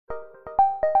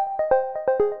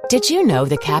Did you know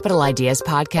the Capital Ideas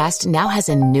podcast now has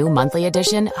a new monthly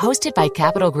edition hosted by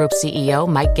Capital Group CEO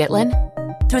Mike Gitlin?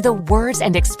 Through the words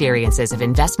and experiences of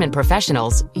investment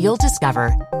professionals, you'll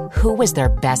discover who was their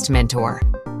best mentor,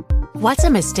 what's a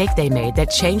mistake they made that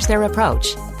changed their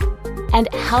approach, and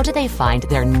how do they find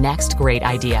their next great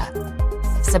idea.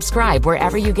 Subscribe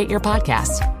wherever you get your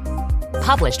podcasts.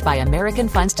 Published by American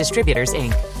Funds Distributors,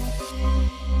 Inc.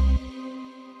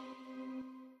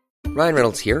 Ryan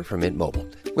Reynolds here from Mint Mobile.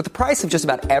 With the price of just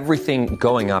about everything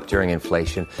going up during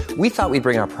inflation, we thought we'd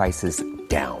bring our prices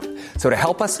down. So to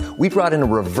help us, we brought in a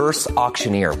reverse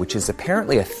auctioneer, which is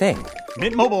apparently a thing.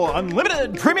 Mint Mobile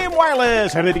Unlimited Premium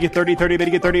Wireless. How to get 30, 30, bit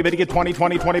to get 30, bit to get 20,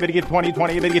 20, 20, bit to get 20,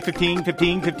 20, bit to get 15,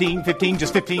 15, 15, 15,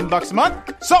 just $15 a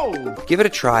month? Sold! Give it a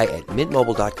try at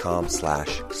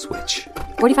mintmobile.com/switch.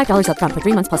 $45 up front for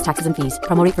 3 months plus taxes and fees.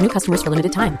 Promo rate for new customers for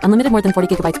limited time. Unlimited more than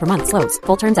 40 gigabytes per month. Slows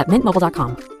full terms at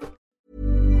mintmobile.com.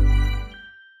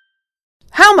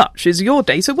 How much is your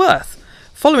data worth?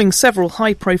 Following several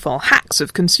high-profile hacks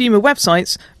of consumer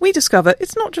websites, we discover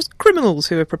it's not just criminals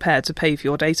who are prepared to pay for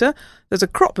your data. There's a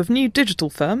crop of new digital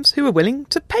firms who are willing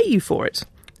to pay you for it.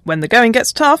 When the going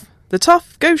gets tough, the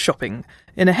tough go shopping.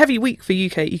 In a heavy week for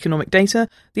UK economic data,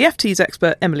 the FT's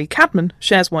expert Emily Cadman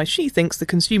shares why she thinks the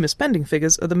consumer spending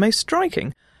figures are the most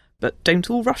striking. But don't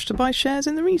all rush to buy shares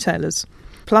in the retailers.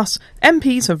 Plus,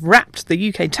 MPs have rapped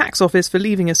the UK tax office for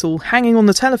leaving us all hanging on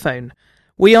the telephone.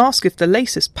 We ask if the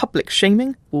latest public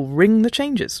shaming will ring the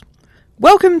changes.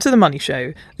 Welcome to The Money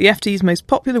Show, the FT's most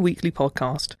popular weekly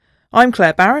podcast. I'm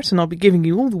Claire Barrett, and I'll be giving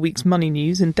you all the week's money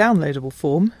news in downloadable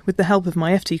form with the help of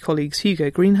my FT colleagues Hugo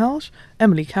Greenhalgh,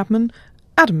 Emily Cadman,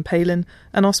 Adam Palin,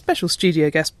 and our special studio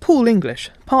guest Paul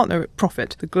English, partner at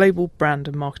Profit, the global brand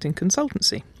and marketing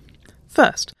consultancy.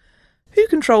 First, who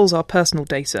controls our personal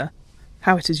data?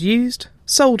 How it is used,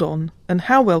 sold on, and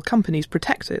how well companies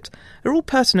protect it are all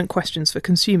pertinent questions for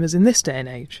consumers in this day and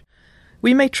age.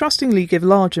 We may trustingly give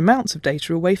large amounts of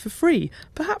data away for free,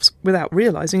 perhaps without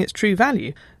realising its true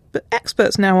value, but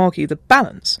experts now argue the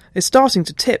balance is starting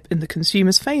to tip in the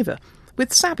consumer's favour,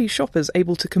 with savvy shoppers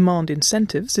able to command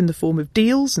incentives in the form of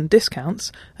deals and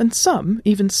discounts, and some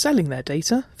even selling their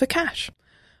data for cash.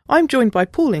 I'm joined by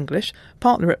Paul English,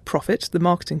 partner at Profit, the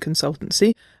marketing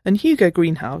consultancy, and Hugo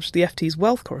Greenhalgh, the FT's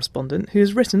wealth correspondent, who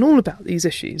has written all about these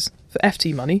issues for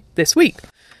FT Money this week.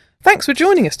 Thanks for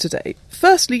joining us today.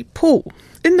 Firstly, Paul,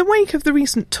 in the wake of the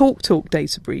recent TalkTalk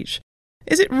data breach,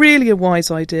 is it really a wise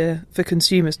idea for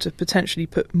consumers to potentially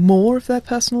put more of their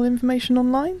personal information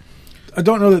online? I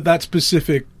don't know that that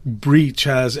specific breach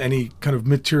has any kind of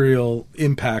material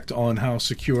impact on how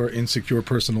secure, insecure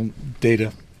personal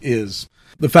data is.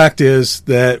 The fact is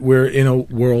that we're in a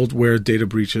world where data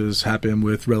breaches happen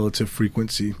with relative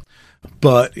frequency.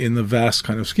 But in the vast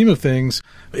kind of scheme of things,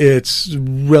 it's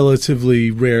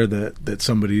relatively rare that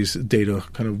somebody's data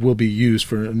kind of will be used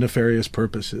for nefarious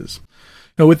purposes.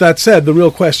 Now, with that said, the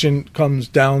real question comes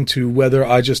down to whether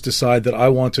I just decide that I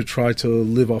want to try to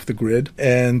live off the grid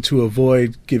and to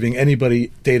avoid giving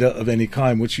anybody data of any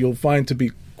kind, which you'll find to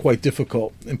be quite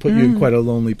difficult and put you in quite a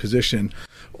lonely position.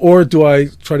 Or do I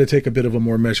try to take a bit of a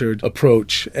more measured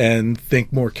approach and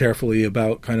think more carefully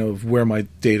about kind of where my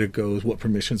data goes, what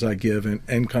permissions I give,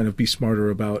 and kind of be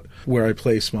smarter about where I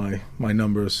place my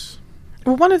numbers?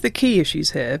 Well, one of the key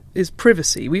issues here is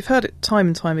privacy. We've heard it time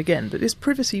and time again, but is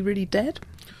privacy really dead?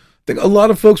 I think a lot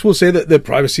of folks will say that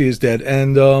privacy is dead,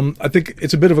 and I think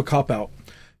it's a bit of a cop-out.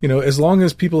 You know, as long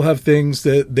as people have things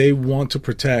that they want to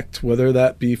protect, whether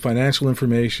that be financial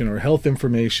information or health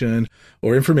information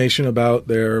or information about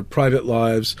their private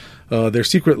lives, their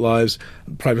secret lives,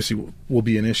 privacy will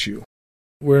be an issue.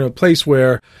 We're in a place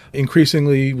where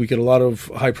increasingly we get a lot of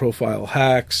high-profile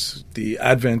hacks, the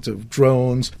advent of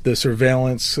drones, the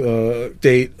surveillance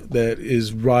state that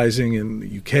is rising in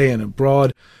the UK and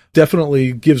abroad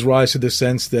definitely gives rise to the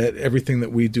sense that everything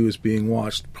that we do is being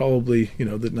watched. Probably, the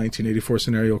 1984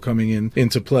 scenario coming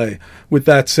into play. With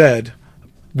that said,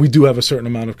 we do have a certain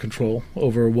amount of control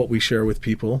over what we share with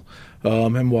people.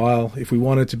 And while if we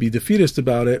wanted to be defeatist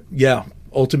about it,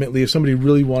 ultimately, if somebody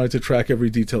really wanted to track every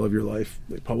detail of your life,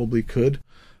 they probably could.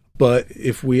 But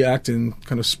if we act in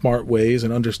kind of smart ways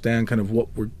and understand kind of what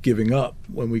we're giving up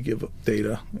when we give up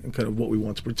data and kind of what we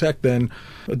want to protect, then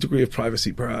a degree of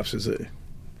privacy perhaps is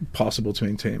possible to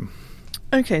maintain.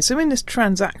 Okay, so in this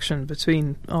transaction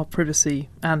between our privacy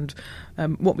and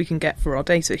what we can get for our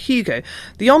data, Hugo,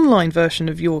 the online version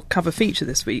of your cover feature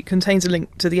this week contains a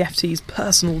link to the FT's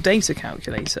personal data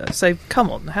calculator. So come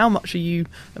on, how much are you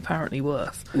apparently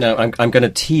worth? No, I'm going to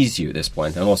tease you at this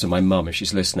point, and also my mum if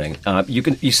she's listening.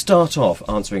 You start off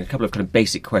answering a couple of kind of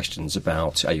basic questions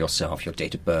about yourself, your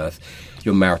date of birth,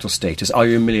 your marital status. Are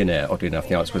you a millionaire? Oddly enough,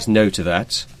 the answer was no to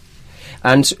that.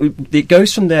 And it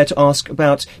goes from there to ask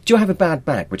about, do you have a bad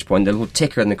back? Which point the little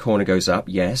ticker in the corner goes up,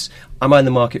 yes. Am I in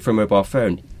the market for a mobile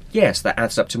phone? Yes, that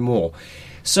adds up to more.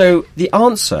 So the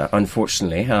answer,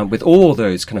 unfortunately, with all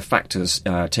those kind of factors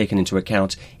taken into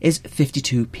account, is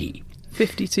 52p.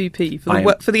 52p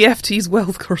for the FT's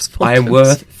wealth correspondence. I am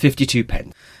worth 52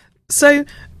 pence. So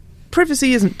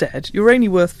privacy isn't dead. You're only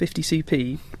worth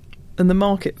 52p, and the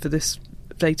market for this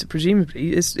data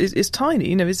presumably is tiny.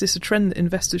 You know, is this a trend that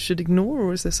investors should ignore,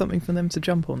 or is there something for them to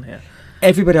jump on here?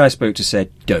 Everybody I spoke to said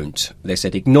don't. They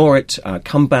said ignore it,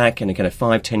 come back in a kind of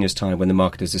 5-10 years' time when the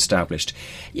market is established.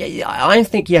 Yeah, I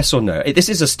think yes or no. This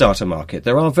is a starter market.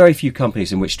 There are very few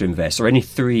companies in which to invest, or only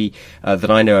 3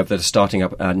 that I know of that are starting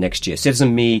up next year.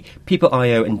 Citizen.me,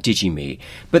 People.io and DigiMe.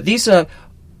 But these are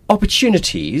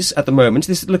opportunities at the moment.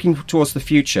 This is looking towards the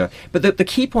future, but the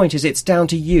key point is it's down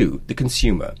to you, the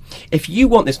consumer. If you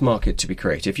want this market to be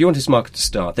created, if you want this market to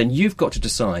start, then you've got to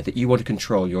decide that you want to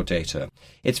control your data.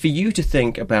 It's for you to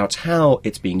think about how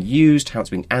it's being used, how it's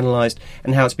being analysed,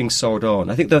 and how it's being sold on.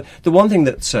 I think the one thing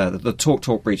that the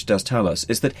TalkTalk breach does tell us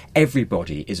is that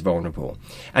everybody is vulnerable.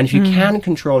 And if you can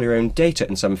control your own data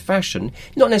in some fashion,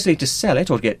 not necessarily to sell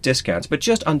it or to get discounts, but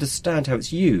just understand how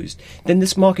it's used, then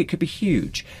this market could be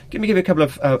huge. Let me give you a couple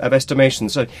of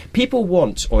estimations. So people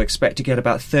want or expect to get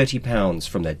about £30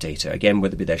 from their data, again,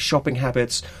 whether it be their shopping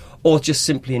habits or just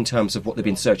simply in terms of what they've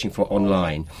been searching for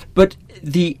online. But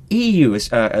the EU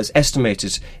has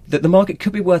estimated that the market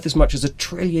could be worth as much as €1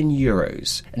 trillion,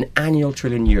 an annual €1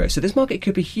 trillion. So this market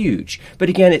could be huge. But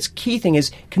again, its key thing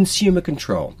is consumer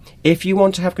control. If you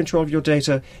want to have control of your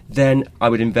data, then I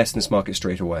would invest in this market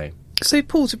straight away. So,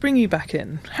 Paul, to bring you back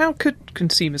in, how could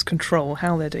consumers control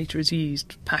how their data is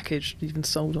used, packaged, even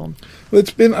sold on? Well,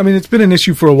 it's been an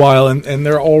issue for a while, and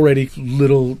there are already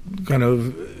little kind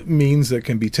of means that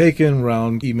can be taken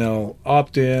around email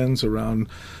opt-ins, around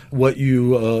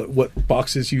what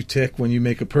boxes you tick when you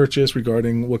make a purchase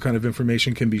regarding what kind of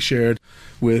information can be shared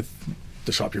with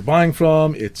the shop you're buying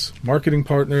from, its marketing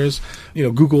partners. You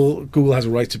know, Google has a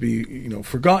right to be,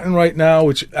 forgotten right now,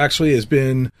 which actually has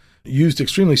been used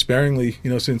extremely sparingly,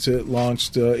 since it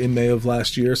launched in May of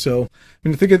last year. So,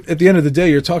 I think at the end of the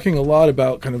day, you're talking a lot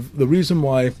about kind of the reason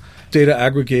why data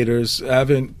aggregators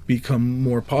haven't become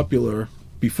more popular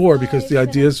before, because the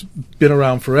idea's been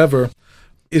around forever,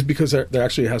 is because there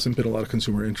actually hasn't been a lot of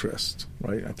consumer interest,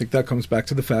 right? I think that comes back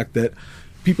to the fact that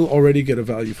people already get a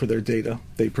value for their data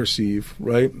they perceive,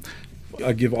 right?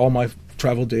 I give all my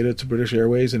travel data to British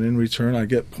Airways, and in return I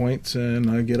get points and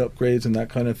I get upgrades and that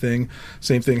kind of thing.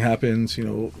 Same thing happens,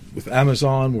 with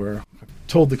Amazon, where I'm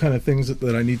told the kind of things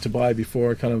that I need to buy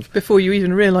before you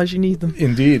even realize you need them.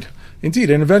 Indeed. And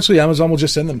eventually Amazon will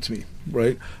just send them to me,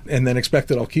 right? And then expect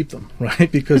that I'll keep them,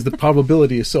 right? Because the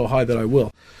probability is so high that I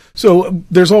will. So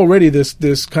there's already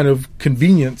this kind of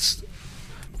convenience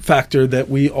factor that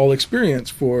we all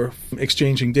experience for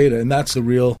exchanging data, and that's the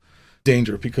real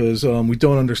danger, because we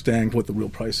don't understand what the real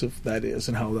price of that is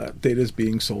and how that data is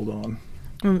being sold on.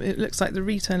 It looks like the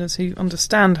retailers who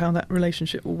understand how that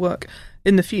relationship will work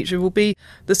in the future will be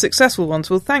the successful ones.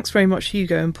 Well, thanks very much,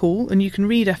 Hugo and Paul, and you can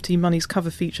read FT Money's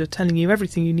cover feature telling you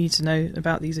everything you need to know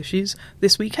about these issues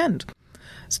this weekend.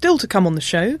 Still to come on the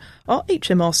show, are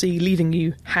HMRC leaving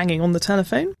you hanging on the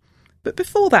telephone? But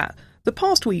before that, the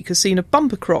past week has seen a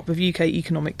bumper crop of UK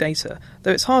economic data,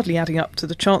 though it's hardly adding up to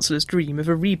the Chancellor's dream of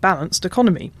a rebalanced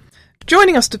economy.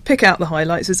 Joining us to pick out the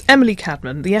highlights is Emily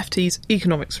Cadman, the FT's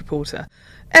economics reporter.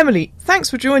 Emily,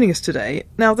 thanks for joining us today.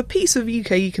 Now, the piece of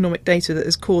UK economic data that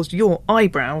has caused your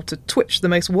eyebrow to twitch the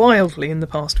most wildly in the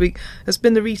past week has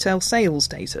been the retail sales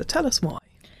data. Tell us why.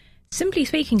 Simply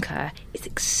speaking, Claire, it's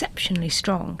exceptionally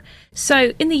strong.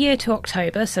 So in the year to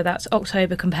October, so that's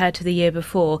October compared to the year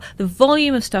before, the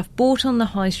volume of stuff bought on the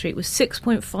high street was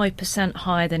 6.5%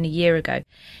 higher than a year ago.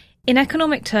 In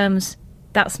economic terms,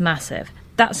 that's massive.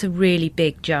 That's a really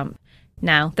big jump.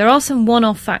 Now, there are some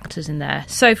one-off factors in there.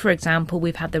 So, for example,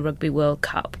 we've had the Rugby World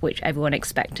Cup, which everyone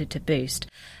expected to boost.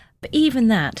 But even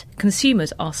that,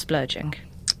 consumers are splurging.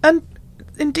 And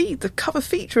indeed, the cover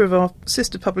feature of our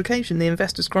sister publication, The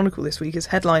Investors Chronicle, this week is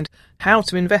headlined How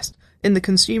to Invest in the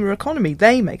Consumer Economy.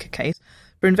 They make a case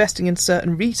for investing in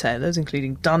certain retailers,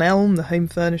 including Dunelm, the home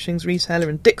furnishings retailer,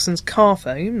 and Dixon's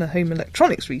Carphone, the home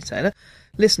electronics retailer,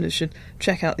 Listeners should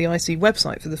check out the IC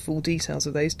website for the full details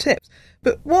of those tips.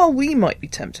 But while we might be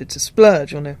tempted to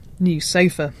splurge on a new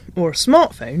sofa or a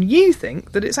smartphone, you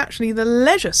think that it's actually the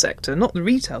leisure sector, not the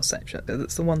retail sector,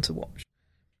 that's the one to watch.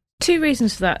 2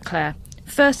 reasons for that, Claire.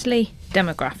 Firstly,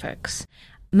 demographics.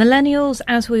 Millennials,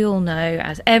 as we all know,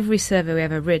 as every survey we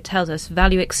ever read tells us,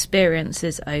 value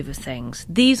experiences over things.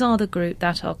 These are the group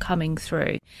that are coming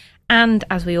through. And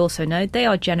as we also know, they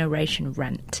are generation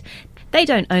rent. They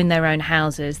don't own their own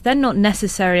houses. They're not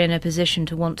necessarily in a position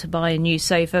to want to buy a new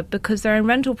sofa because they're in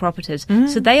rental properties.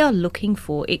 So they are looking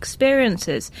for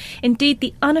experiences. Indeed,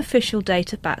 the unofficial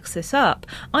data backs this up.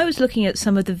 I was looking at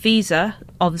some of the Visa,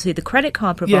 obviously the credit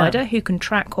card provider, who can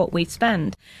track what we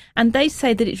spend. And they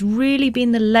say that it's really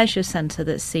been the leisure centre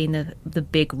that's seen the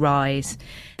big rise.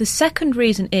 The second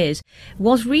reason is,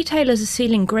 whilst retailers are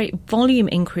seeing great volume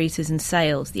increases in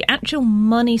sales, the actual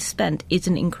money spent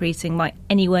isn't increasing by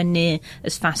anywhere near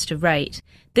as fast a rate.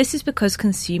 This is because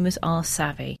consumers are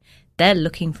savvy. They're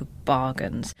looking for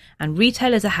bargains, and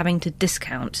retailers are having to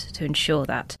discount to ensure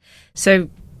that. So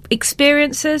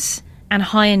experiences and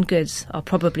high-end goods are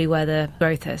probably where the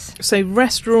growth is. So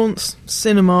restaurants,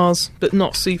 cinemas, but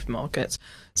not supermarkets.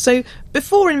 So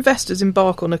before investors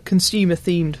embark on a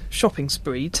consumer-themed shopping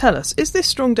spree, tell us, is this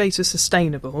strong data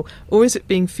sustainable, or is it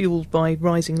being fuelled by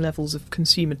rising levels of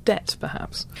consumer debt,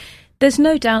 perhaps? There's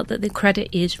no doubt that the credit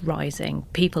is rising.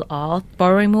 People are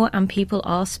borrowing more and people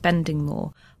are spending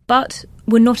more. But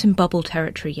we're not in bubble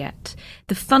territory yet.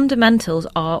 The fundamentals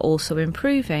are also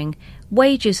improving.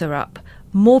 Wages are up.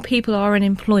 More people are in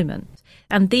employment.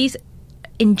 And these,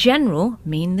 in general,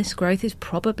 mean this growth is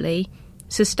probably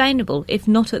sustainable. If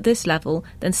not at this level,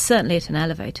 then certainly at an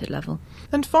elevated level.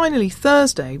 And finally,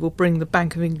 Thursday will bring the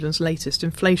Bank of England's latest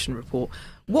inflation report.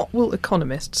 What will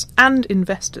economists and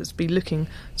investors be looking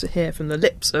to hear from the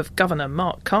lips of Governor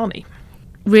Mark Carney?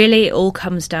 Really, it all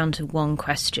comes down to one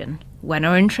question. When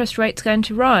are interest rates going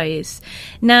to rise?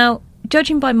 Now,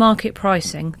 judging by market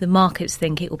pricing, the markets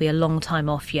think it will be a long time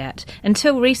off yet.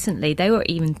 Until recently, they were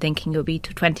even thinking it would be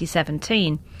to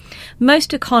 2017.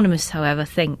 Most economists, however,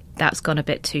 think that's gone a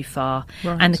bit too far.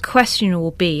 Right. And the question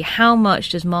will be, how much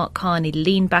does Mark Carney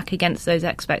lean back against those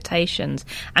expectations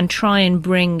and try and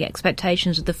bring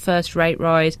expectations of the first rate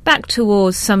rise back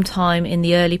towards sometime in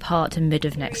the early part to mid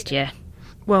of next year?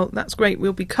 Well, that's great.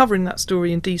 We'll be covering that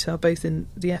story in detail both in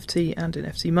the FT and in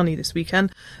FT Money this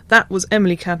weekend. That was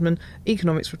Emily Cadman,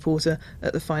 economics reporter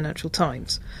at the Financial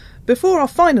Times. Before our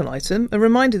final item, a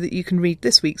reminder that you can read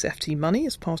this week's FT Money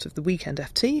as part of the Weekend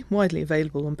FT, widely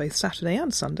available on both Saturday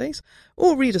and Sundays,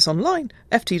 or read us online,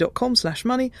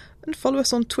 ft.com/money, and follow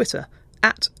us on Twitter,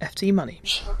 @FTMoney.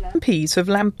 MPs have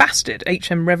lambasted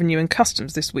HM Revenue and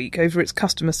Customs this week over its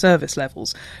customer service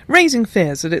levels, raising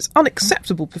fears that its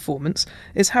unacceptable performance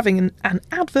is having an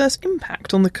adverse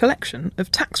impact on the collection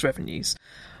of tax revenues.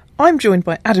 I'm joined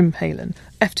by Adam Palin,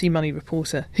 FT Money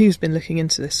reporter, who's been looking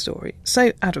into this story.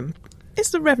 So, Adam,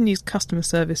 is the Revenue's customer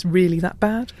service really that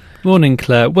bad? Morning,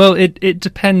 Claire. Well, it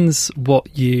depends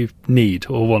what you need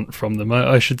or want from them.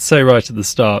 I should say right at the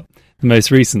start, the most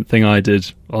recent thing I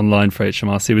did online for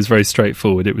HMRC was very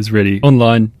straightforward. It was really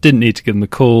online, didn't need to give them a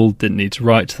call, didn't need to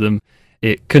write to them.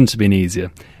 It couldn't have been easier.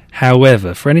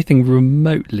 However, for anything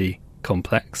remotely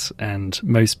complex, and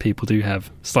most people do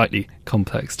have slightly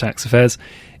complex tax affairs,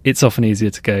 it's often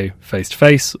easier to go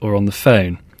face-to-face or on the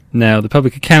phone. Now, the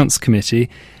Public Accounts Committee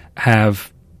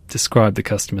have described the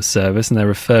customer service, and they're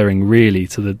referring really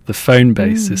to the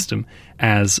phone-based system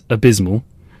as abysmal,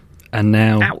 and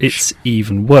now it's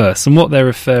even worse. And what they're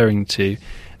referring to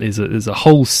is a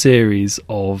whole series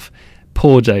of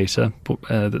poor data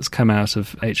that's come out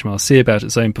of HMRC about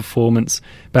its own performance.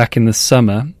 Back in the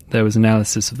summer, there was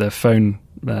analysis of their phone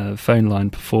line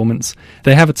performance.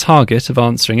 They have a target of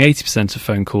answering 80% of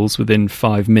phone calls within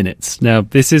 5 minutes. Now,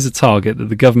 this is a target that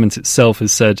the government itself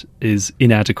has said is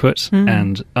inadequate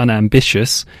and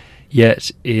unambitious,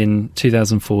 yet in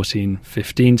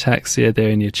 2014-15 tax year,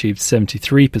 they only achieved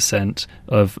 73%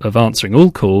 of answering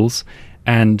all calls,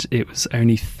 and it was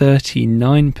only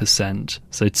 39%.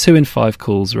 So 2 in 5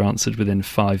 calls were answered within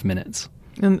 5 minutes.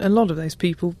 And a lot of those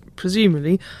people,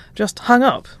 presumably, just hung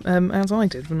up, as I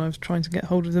did when I was trying to get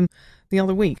hold of them the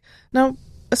other week. Now,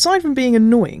 aside from being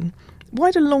annoying,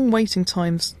 why do long waiting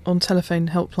times on telephone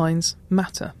helplines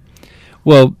matter?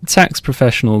 Well, tax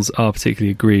professionals are particularly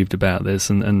aggrieved about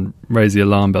this and raise the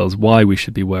alarm bells why we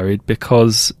should be worried,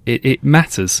 because it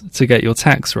matters to get your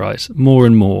tax right more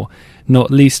and more, not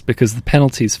least because the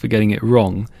penalties for getting it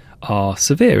wrong are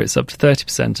severe. It's up to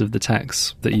 30% of the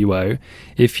tax that you owe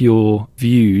if you're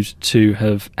viewed to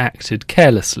have acted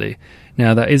carelessly.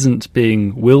 Now, that isn't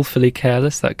being willfully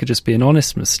careless, that could just be an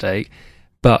honest mistake,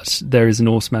 but there is an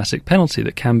automatic penalty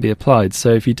that can be applied.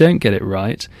 So if you don't get it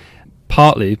right,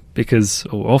 partly because,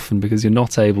 or often because, you're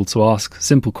not able to ask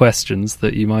simple questions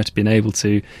that you might have been able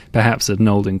to perhaps at an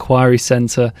old inquiry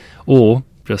centre, or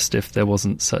just if there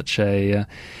wasn't such a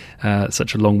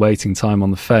long waiting time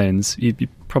on the phones, you'd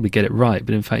probably get it right,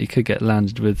 but in fact you could get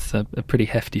landed with a pretty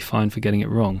hefty fine for getting it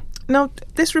wrong. Now,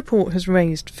 this report has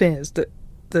raised fears that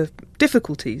the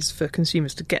difficulties for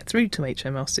consumers to get through to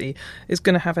HMRC is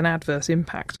going to have an adverse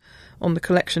impact on the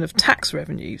collection of tax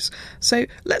revenues. So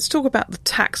let's talk about the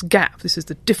tax gap. This is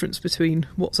the difference between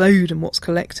what's owed and what's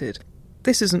collected.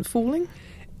 This isn't falling?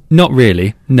 Not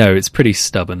really. No, it's pretty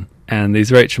stubborn. And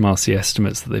these are HMRC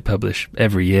estimates that they publish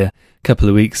every year. A couple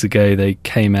of weeks ago, they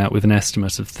came out with an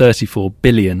estimate of 34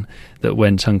 billion that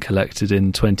went uncollected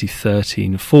in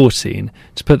 2013-14.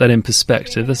 To put that in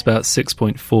perspective, that's about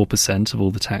 6.4% of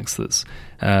all the tax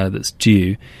that's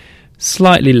due.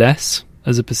 Slightly less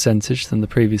as a percentage than the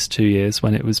previous 2 years,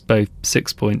 when it was both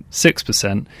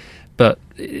 6.6%, but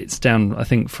it's down, I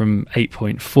think, from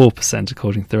 8.4%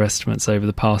 according to their estimates over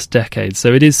the past decade.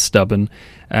 So it is stubborn,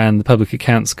 and the Public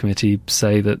Accounts Committee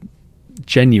say that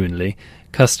genuinely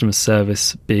customer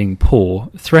service being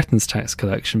poor threatens tax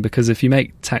collection, because if you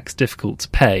make tax difficult to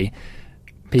pay,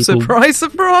 surprise,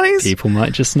 surprise, people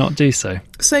might just not do so.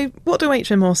 So what do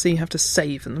HMRC have to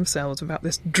say for themselves about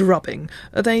this drubbing?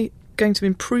 Are they going to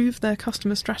improve their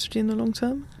customer strategy in the long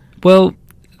term? Well,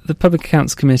 the Public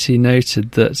Accounts Committee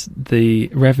noted that the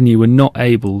Revenue were not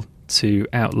able to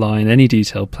outline any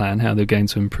detailed plan how they're going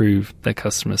to improve their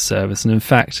customer service. And in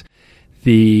fact,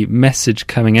 the message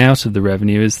coming out of the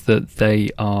Revenue is that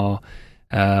they are,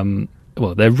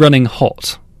 they're running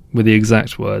hot, were the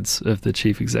exact words of the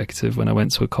Chief Executive when I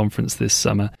went to a conference this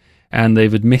summer. And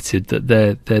they've admitted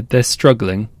that they're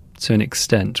struggling to an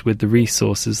extent with the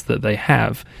resources that they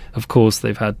have. Of course,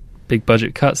 they've had big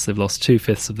budget cuts. They've lost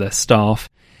 2/5 of their staff.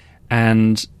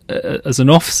 And as an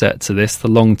offset to this, the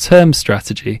long-term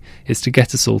strategy is to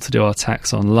get us all to do our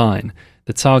tax online.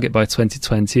 The target by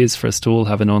 2020 is for us to all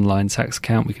have an online tax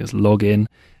account. We can log in,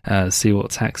 see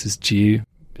what tax is due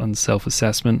on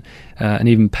self-assessment, and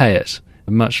even pay it,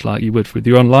 much like you would with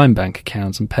your online bank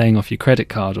account and paying off your credit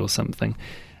card or something.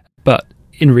 But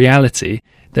in reality,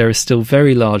 there are still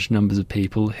very large numbers of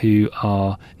people who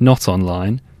are not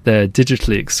online. They're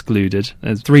digitally excluded.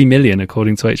 There's 3 million,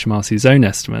 according to HMRC's own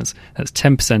estimates. That's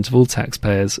 10% of all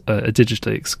taxpayers are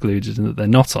digitally excluded and that they're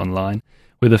not online,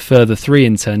 with a further 3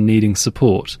 in 10 needing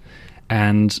support.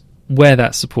 And where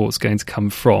that support's going to come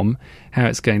from, how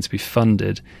it's going to be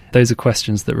funded, those are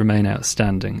questions that remain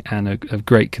outstanding and are of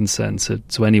great concern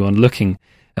to anyone looking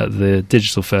at the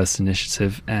Digital First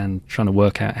initiative and trying to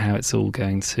work out how it's all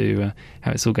going to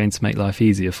make life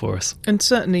easier for us. And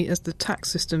certainly, as the tax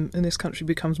system in this country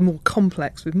becomes more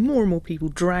complex, with more and more people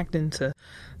dragged into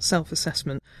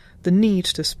self-assessment, the need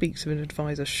to speak to an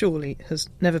advisor surely has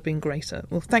never been greater.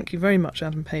 Well, thank you very much,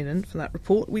 Adam Palin, for that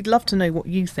report. We'd love to know what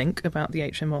you think about the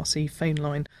HMRC phone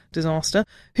line disaster,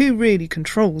 who really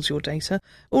controls your data,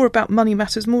 or about money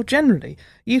matters more generally.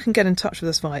 You can get in touch with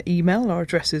us via email. Our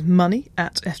address is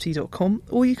money@ft.com,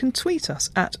 or you can tweet us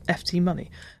 @ftmoney.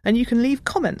 And you can leave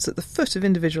comments at the foot of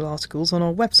individual articles on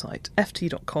our website,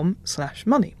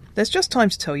 ft.com/money. There's just time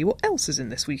to tell you what else is in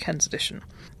this weekend's edition.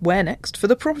 Where next for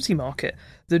the property market?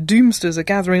 The doomsters are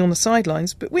gathering on the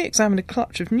sidelines, but we examine a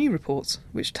clutch of new reports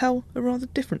which tell a rather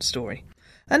different story.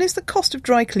 And is the cost of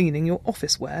dry cleaning your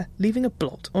office wear leaving a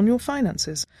blot on your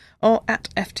finances? Our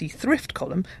 @FT Thrift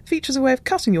column features a way of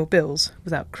cutting your bills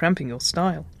without cramping your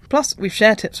style. Plus, we've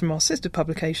shared tips from our sister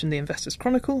publication, The Investors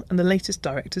Chronicle, and the latest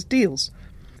Directors' Deals.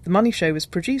 The Money Show was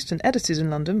produced and edited in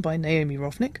London by Naomi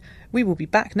Rovnick. We will be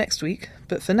back next week,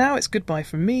 but for now it's goodbye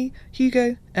from me,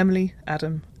 Hugo, Emily,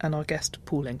 Adam, and our guest,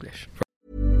 Paul English.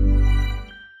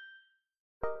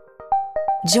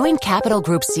 Join Capital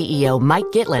Group CEO Mike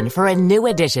Gitlin for a new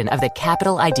edition of the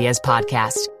Capital Ideas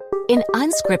Podcast. In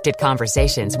unscripted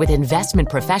conversations with investment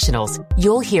professionals,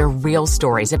 you'll hear real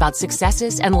stories about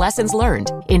successes and lessons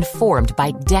learned, informed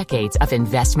by decades of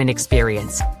investment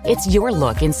experience. It's your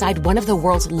look inside one of the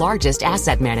world's largest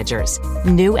asset managers.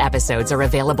 New episodes are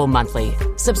available monthly.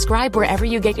 Subscribe wherever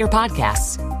you get your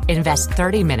podcasts. Invest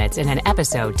 30 minutes in an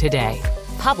episode today.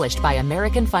 Published by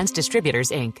American Funds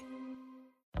Distributors, Inc.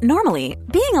 Normally,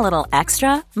 being a little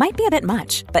extra might be a bit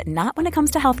much, but not when it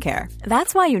comes to healthcare.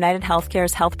 That's why United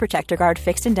Healthcare's Health Protector Guard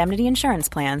fixed indemnity insurance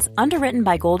plans, underwritten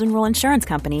by Golden Rule Insurance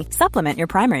Company, supplement your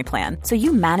primary plan so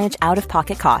you manage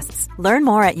out-of-pocket costs. Learn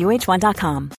more at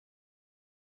uh1.com.